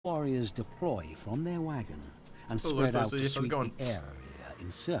Warriors deploy from their wagon and Oh, spread out so to how's it sweep going? the area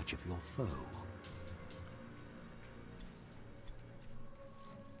in search of your foe.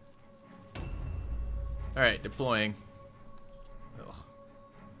 Alright, deploying. Ugh.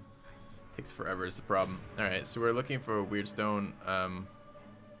 Takes forever is the problem. Alright, so we're looking for a weird stone. My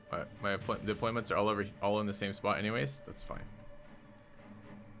deployments are all in the same spot anyways. That's fine.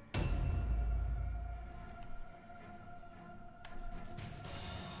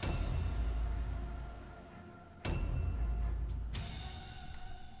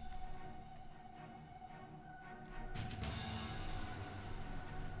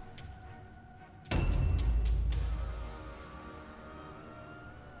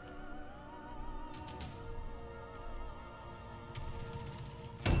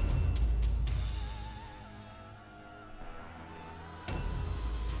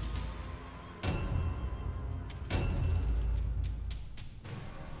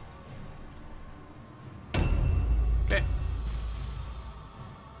 Okay.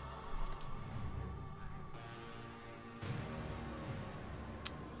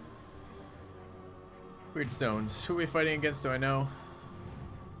 Weird stones. Who are we fighting against? Do I know?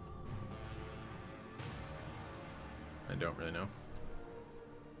 I don't really know.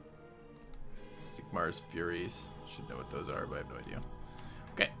 Sigmar's Furies. Should know what those are, but I have no idea.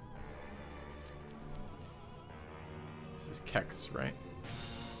 Okay. This is Kex, right?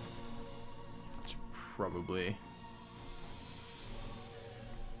 Should probably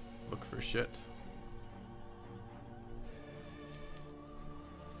look for shit.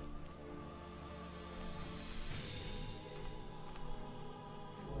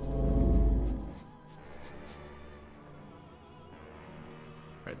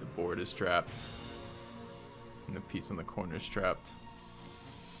 Right, the board is trapped. And the piece in the corner is trapped.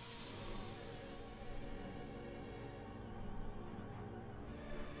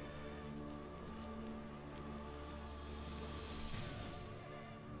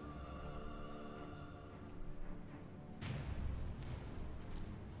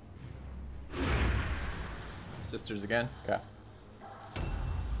 Sisters again? Okay.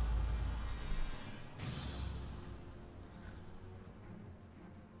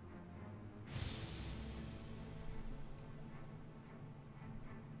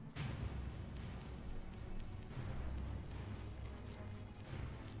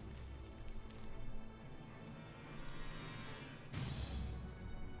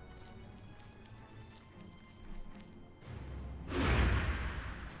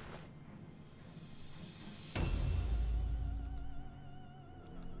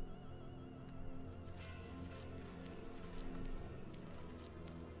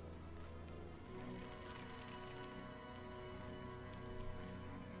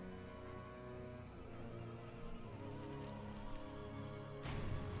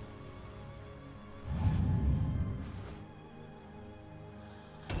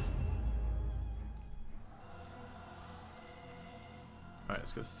 Alright,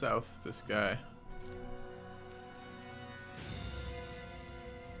 let's go south with this guy.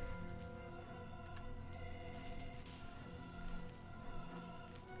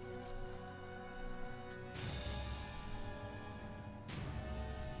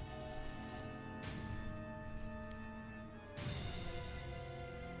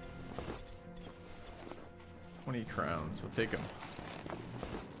 $20 crowns, we'll take them.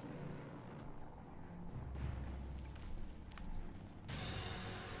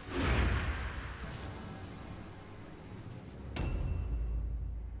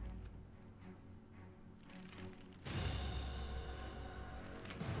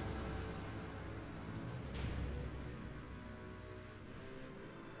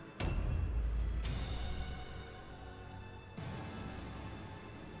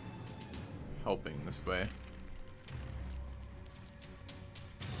 Helping this way.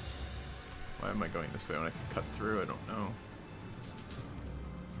 Why am I going this way when I can cut through? I don't know.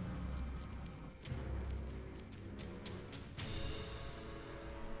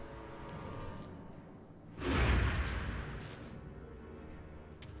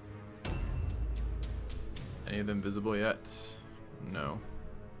 Any of them visible yet? No.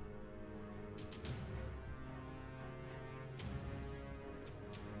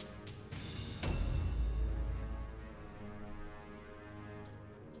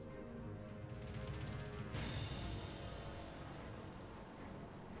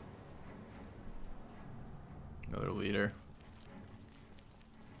 Another leader.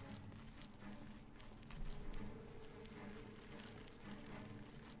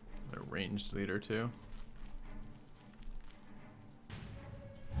 Another ranged leader too.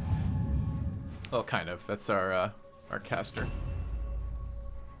 Well, kind of. That's our caster.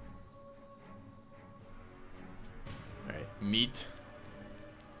 meat.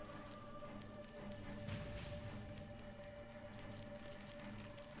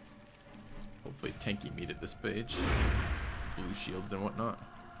 Hopefully tanky meat at this page. Blue shields and whatnot.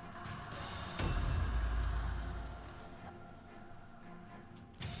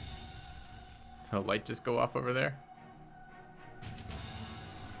 Did a light just go off over there? It's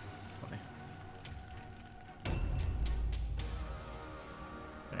funny.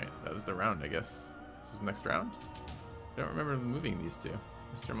 Alright, that was the round, I guess. This is the next round? I don't remember moving these two.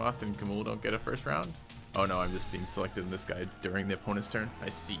 Mr. Moth and Kamul don't get a first round? Oh no, I'm just being selected in this guy during the opponent's turn. I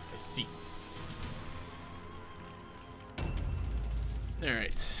see, I see.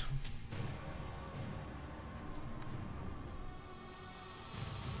 Alright.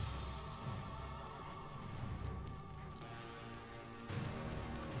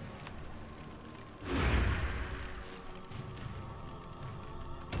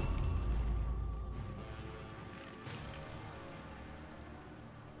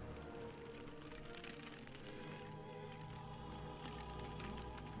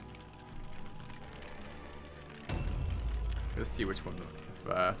 Let's see which one, if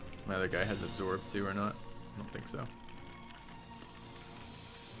my other guy has absorbed too or not. I don't think so.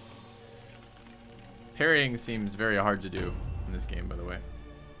 Parrying seems very hard to do in this game, by the way.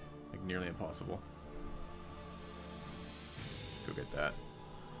 Like nearly impossible. Go get that.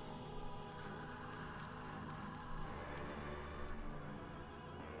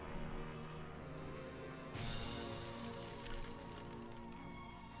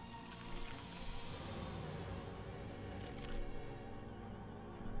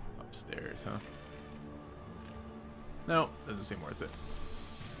 Upstairs, huh? No, doesn't seem worth it.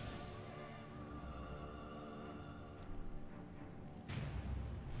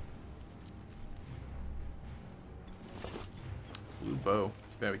 Blue bow. Too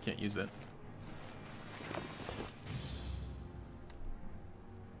bad we can't use it.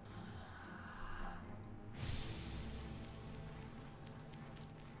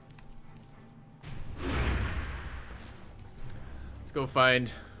 Let's go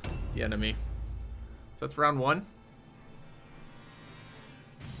find the enemy. So that's round one.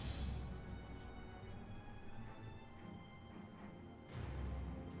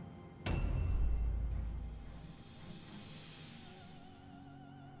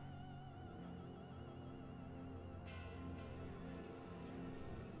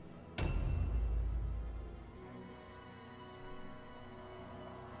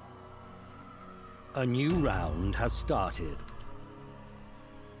 A new round has started.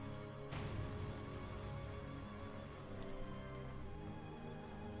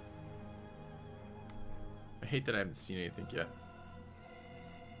 I hate that I haven't seen anything yet.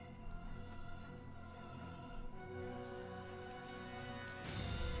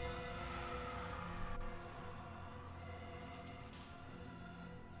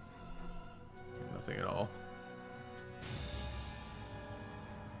 Nothing at all.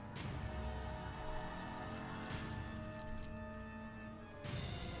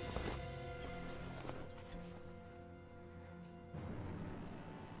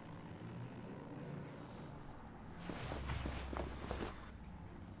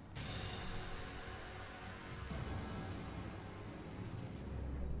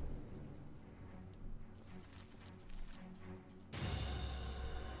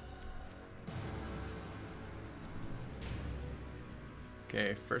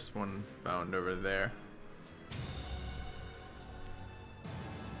 Okay, first one found over there.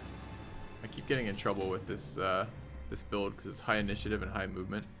 I keep getting in trouble with this this build because it's high initiative and high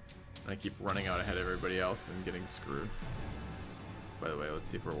movement, and I keep running out ahead of everybody else and getting screwed. By the way, let's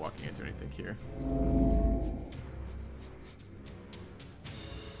see if we're walking into anything here.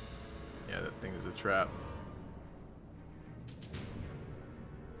 Yeah, that thing is a trap.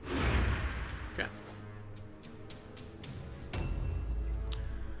 Okay.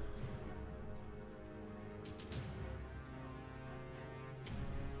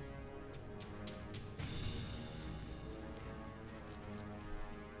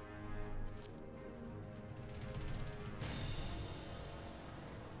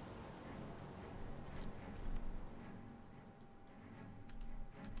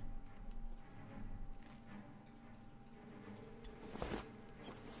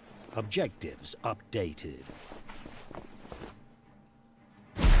 Objectives updated.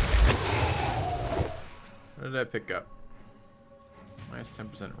 What did I pick up? Minus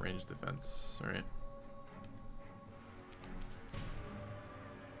 10% range defense. Alright.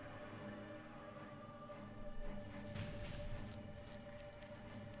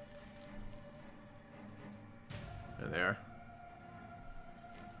 There they are.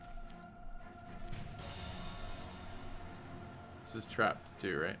 This is trapped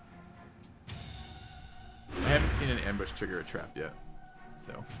too, right? I haven't seen an ambush trigger a trap yet,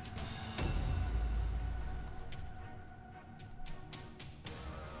 so.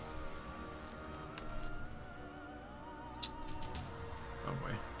 Oh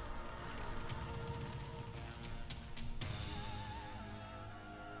boy.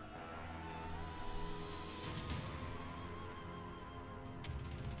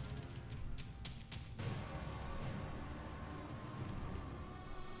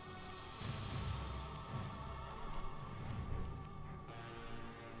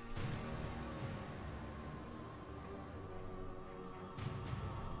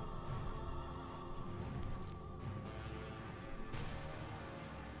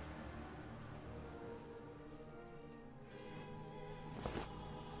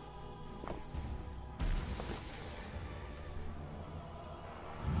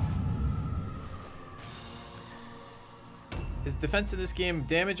 Is defense in this game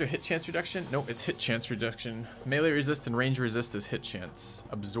damage or hit chance reduction? No, it's hit chance reduction. Melee resist and range resist is hit chance.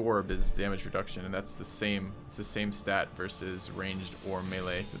 Absorb is damage reduction, and that's the same. It's the same stat versus ranged or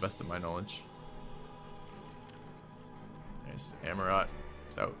melee, to the best of my knowledge. Nice. Amarat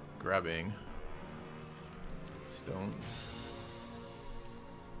is out grabbing stones.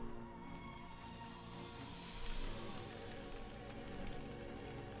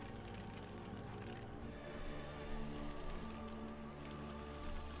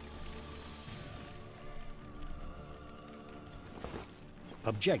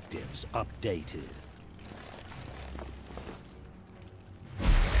 Objectives updated.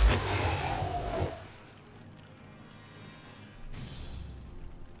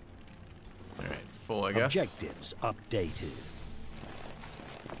 Alright, full, I guess. Objectives updated.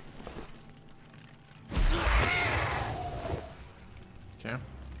 Okay.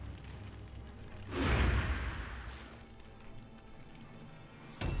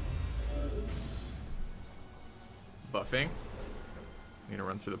 Buffing. You gonna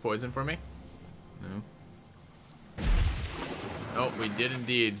run through the poison for me? No. Oh, we did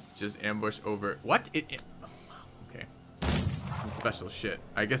indeed just ambush over. What? Okay. Some special shit.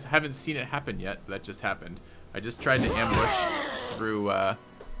 I guess I haven't seen it happen yet. That just happened. I just tried to ambush through a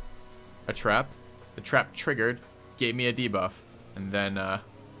trap. The trap triggered, gave me a debuff, and then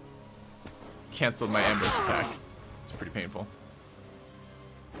canceled my ambush attack. It's pretty painful.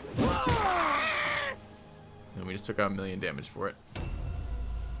 And we just took out 1,000,000 damage for it.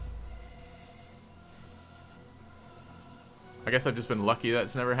 I guess I've just been lucky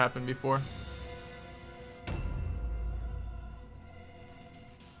that's never happened before.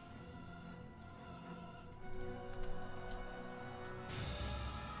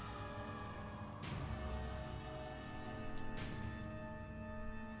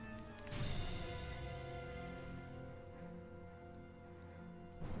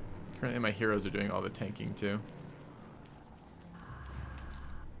 Currently my heroes are doing all the tanking too.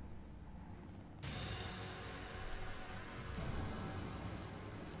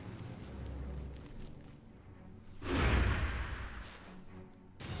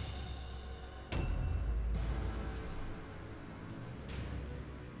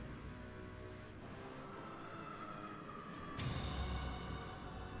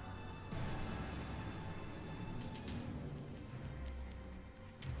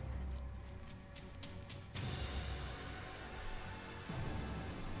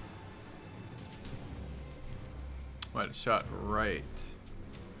 Might have shot right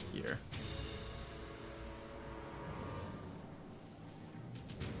here.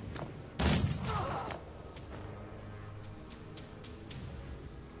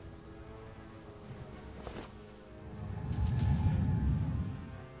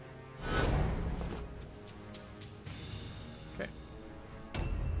 Okay.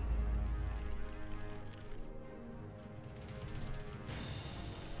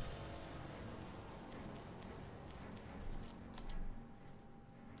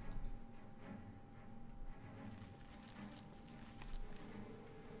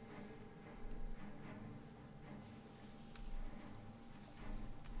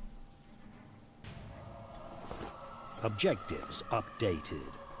 Objectives updated.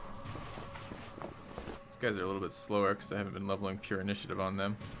 These guys are a little bit slower because I haven't been leveling pure initiative on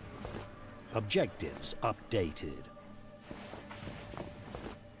them. Objectives updated.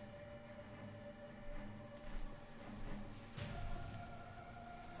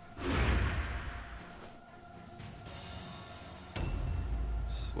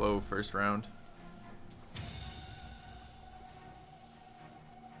 Slow first round.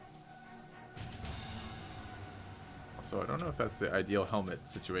 So I don't know if that's the ideal helmet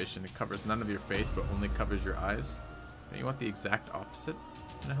situation. It covers none of your face, but only covers your eyes. You want the exact opposite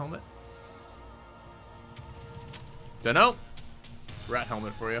in a helmet? Dunno. Rat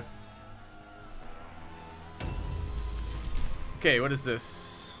helmet for you. Okay, what is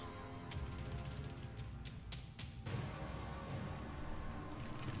this?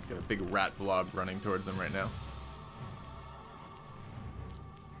 He's got a big rat blob running towards him right now.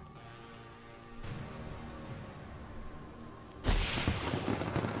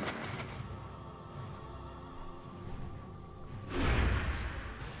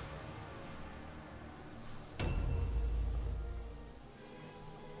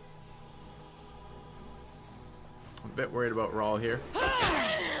 A bit worried about Rawl here.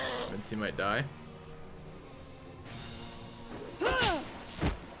 Since he might die.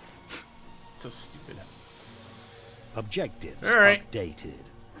 So stupid. Objectives Alright. updated.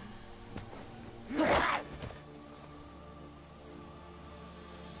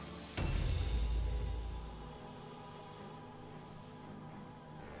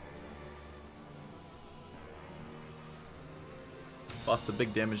 Lost the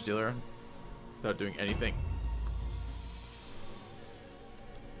big damage dealer without doing anything.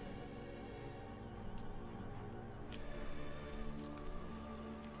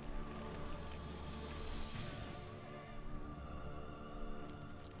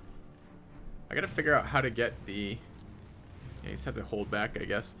 I gotta figure out how to get the... Yeah, you just have to hold back, I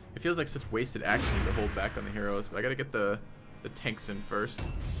guess. It feels like such wasted actions to hold back on the heroes, but I gotta get the tanks in first. I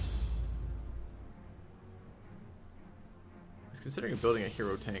was considering building a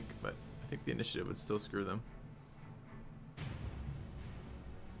hero tank, but I think the initiative would still screw them.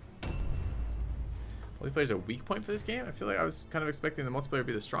 Multiplayer is a weak point for this game? I feel like I was kind of expecting the multiplayer to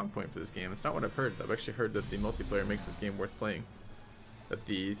be the strong point for this game. It's not what I've heard. I've actually heard that the multiplayer makes this game worth playing. That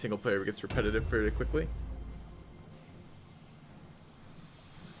the single player gets repetitive fairly quickly.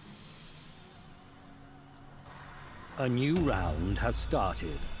 A new round has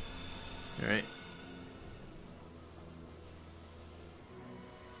started. Alright.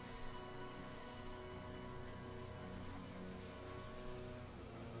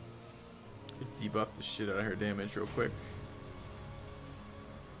 Debuff the shit out of her damage real quick.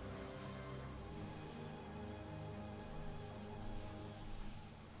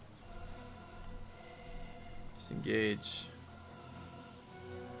 Disengage.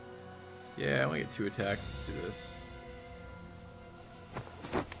 Yeah, I only get 2 attacks. Let's do this.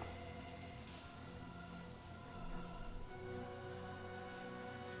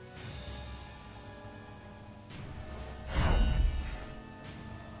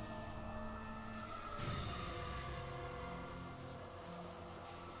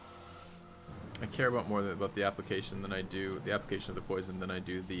 I care about more about the application than I do the application of the poison than I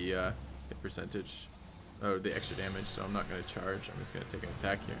do the hit percentage. Oh, the extra damage, so I'm not going to charge. I'm just going to take an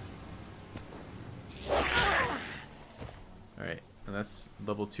attack here. Alright, and that's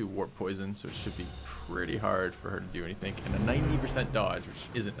level 2 warp poison, so it should be pretty hard for her to do anything. And a 90% dodge, which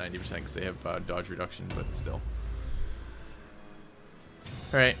isn't 90% because they have dodge reduction, but still.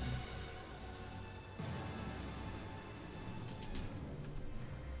 Alright.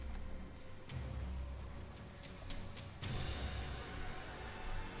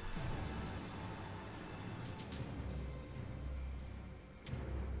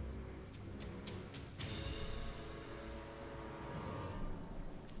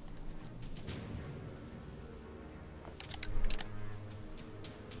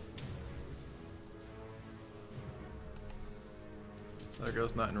 Other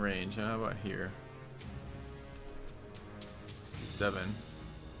girl's not in range. How about here? 67.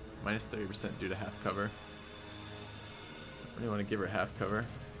 Minus 30% due to half cover. I really want to give her half cover.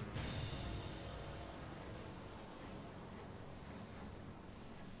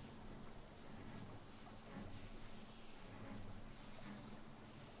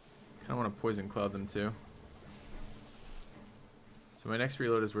 Kind of want to poison cloud them too. So my next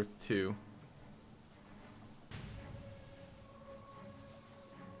reload is worth 2.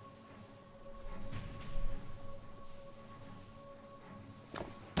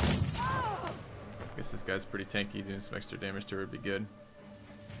 This guy's pretty tanky. Doing some extra damage to her would be good.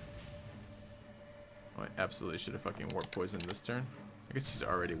 Oh, I absolutely should have fucking warp poisoned this turn. I guess she's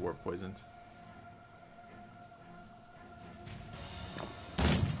already warp poisoned.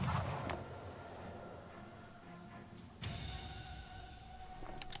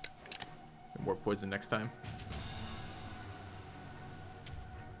 And warp poison next time.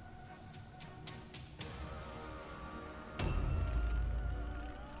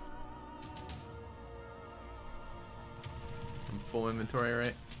 Full inventory,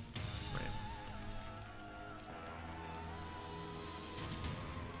 right? Right.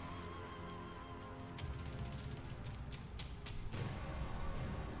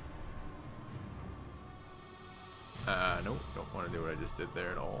 Nope, don't want to do what I just did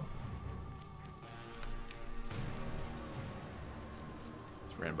there at all.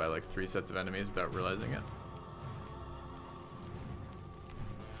 Just ran by like 3 sets of enemies without realizing it.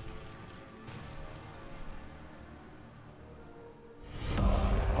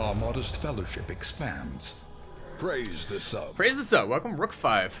 Our modest fellowship expands. Praise the sub. Praise the sub. Welcome,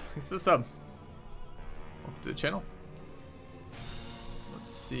 Rook5. Thanks for the sub. Welcome to the channel.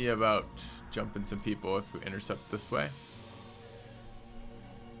 Let's see about jumping some people if we intercept this way.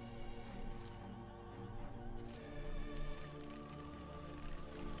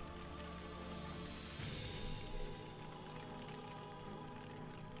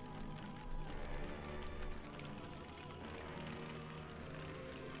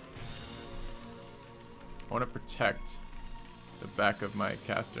 I want to protect the back of my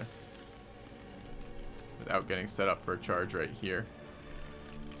caster without getting set up for a charge right here.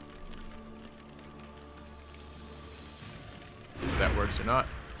 See if that works or not.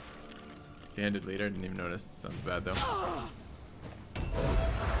 Two-handed leader, didn't even notice. Sounds bad though.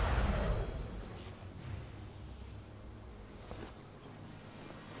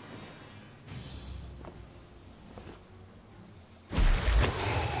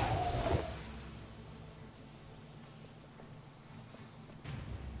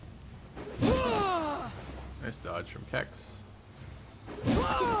 Nice dodge from Kex. It's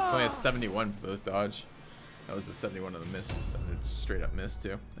only a 71 for those dodge. That was a 71 on the miss. Straight up miss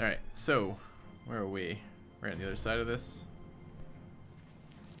too. Alright, so where are we? We're on the other side of this.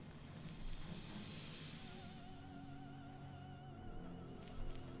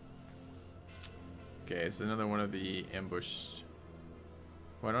 Okay, it's another one of the ambush.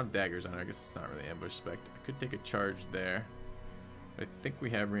 Well, I don't have daggers on it. I guess it's not really ambush spec. I could take a charge there. I think we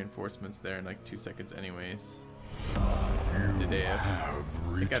have reinforcements there in like 2 seconds anyways. Today, I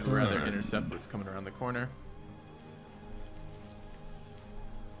think I'd rather intercept what's coming around the corner.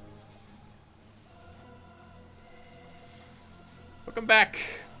 Welcome back,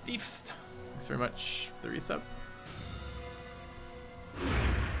 Beefst. Thanks very much for the resub.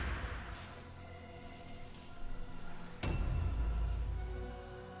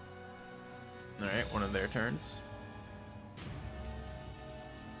 Alright, one of their turns.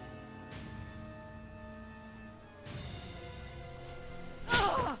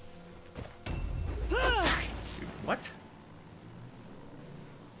 What?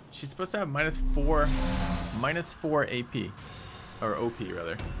 She's supposed to have minus four AP. Or OP,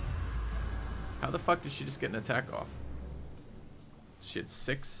 rather. How the fuck did she just get an attack off? She had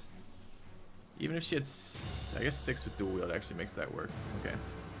 6? Even if she had... I guess 6 with dual wield actually makes that work. Okay.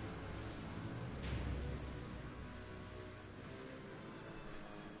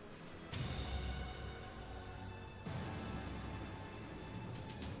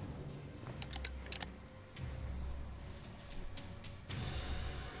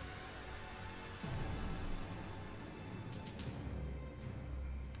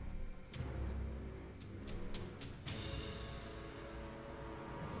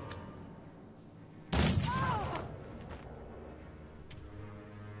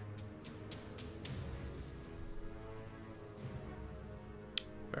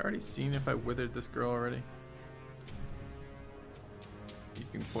 Have I already seen if I withered this girl already?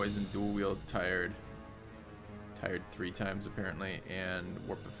 Keeping poison, dual wield, tired. Tired 3 times apparently, and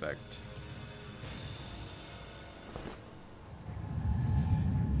warp effect.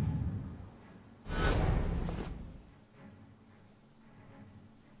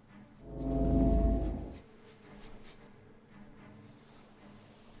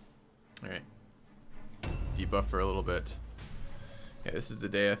 Alright. Debuff for a little bit. Yeah, this is the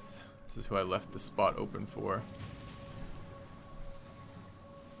day this is who I left the spot open for.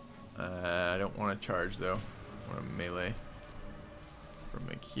 I don't want to charge though. I want to melee from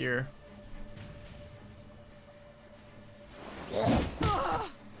like here.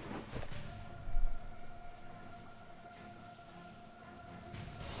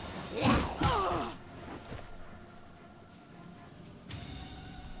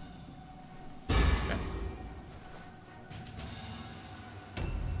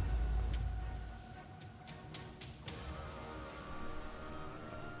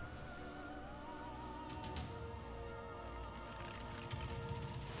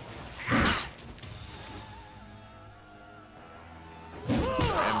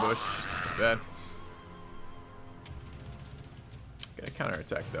 Bad. Got a counter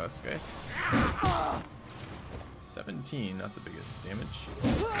attack though, this guy's 17, not the biggest damage.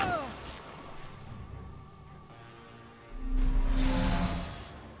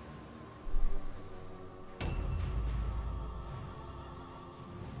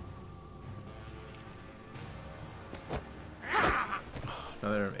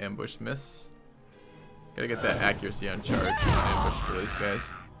 Another ambush miss. Gotta get that accuracy on charge on ambush for these guys.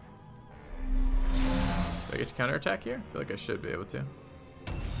 Do I get to counterattack here? I feel like I should be able to.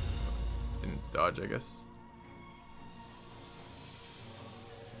 Didn't dodge, I guess.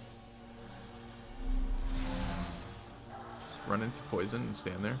 Just run into poison and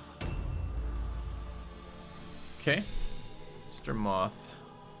stand there. Okay. Mr. Moth.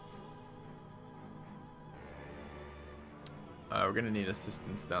 We're gonna need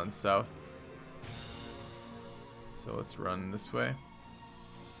assistance down south. So let's run this way.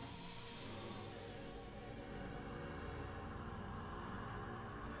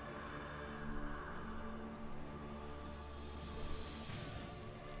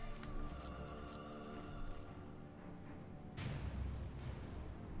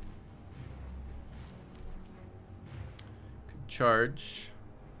 Charge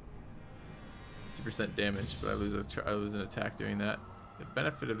 50% damage, but I lose an attack doing that. The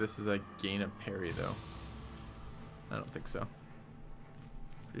benefit of this is I gain a parry though. I don't think so.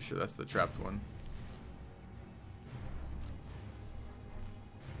 Pretty sure that's the trapped one.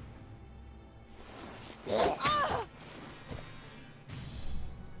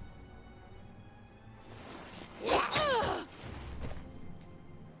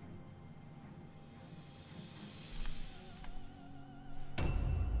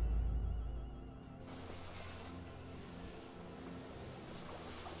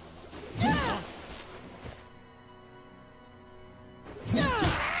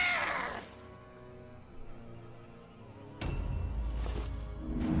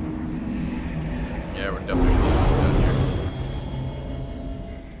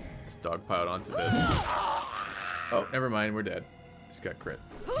 Dogpiled onto this. Oh, never mind, we're dead. Just got crit.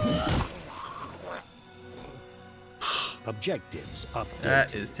 Objectives updated.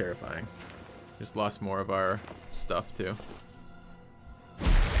 That is terrifying. Just lost more of our stuff too.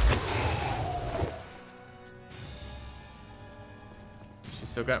 She's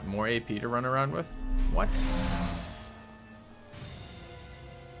still got more AP to run around with? What?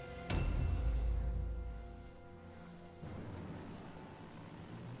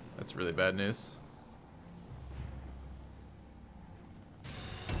 That's really bad news.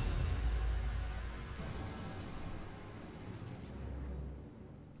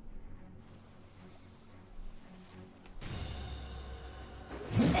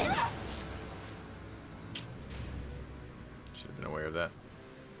 Should have been aware of that.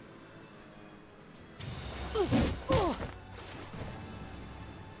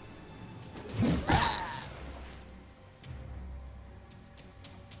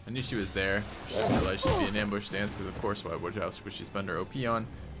 I knew she was there. She didn't realize she'd be in ambush stance because, of course, why else would she spend her OP on?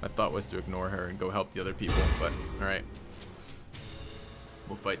 My thought was to ignore her and go help the other people, but alright.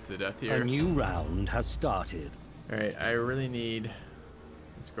 We'll fight to the death here. A new round has started. Alright, I really need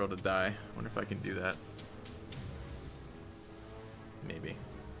this girl to die. I wonder if I can do that. Maybe.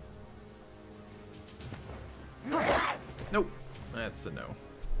 Nope. That's a no.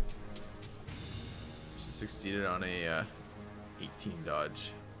 She succeeded on a 18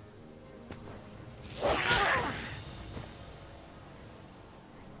 dodge.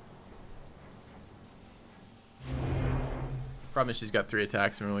 Problem is she's got 3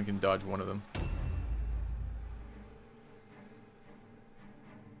 attacks and we only can dodge one of them.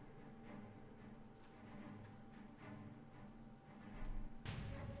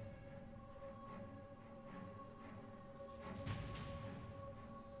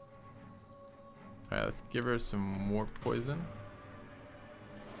 Alright, let's give her some more poison.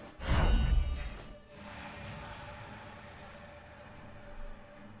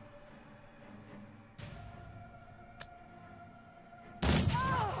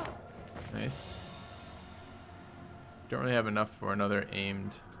 Nice. Don't really have enough for another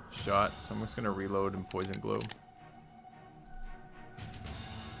aimed shot, so I'm just gonna reload and poison glow.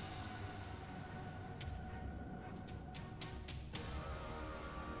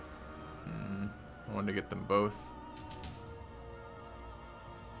 I wanted to get them both.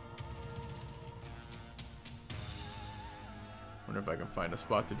 Wonder if I can find a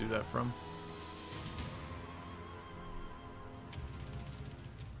spot to do that from.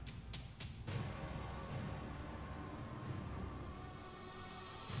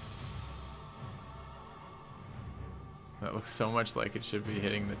 That looks so much like it should be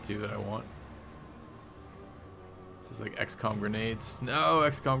hitting the 2 that I want. This is like XCOM grenades. No,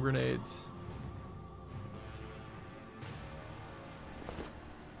 XCOM grenades.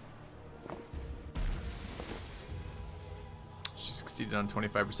 She succeeded on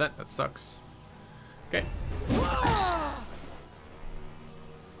 25%. That sucks. Okay.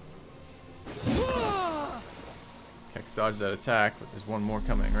 Hex dodge that attack, but there's one more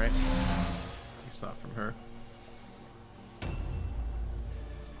coming, right? It's not from her.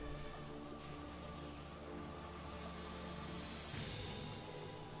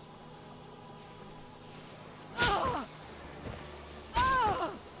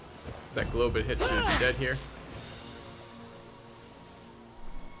 That globe it hit should be dead here.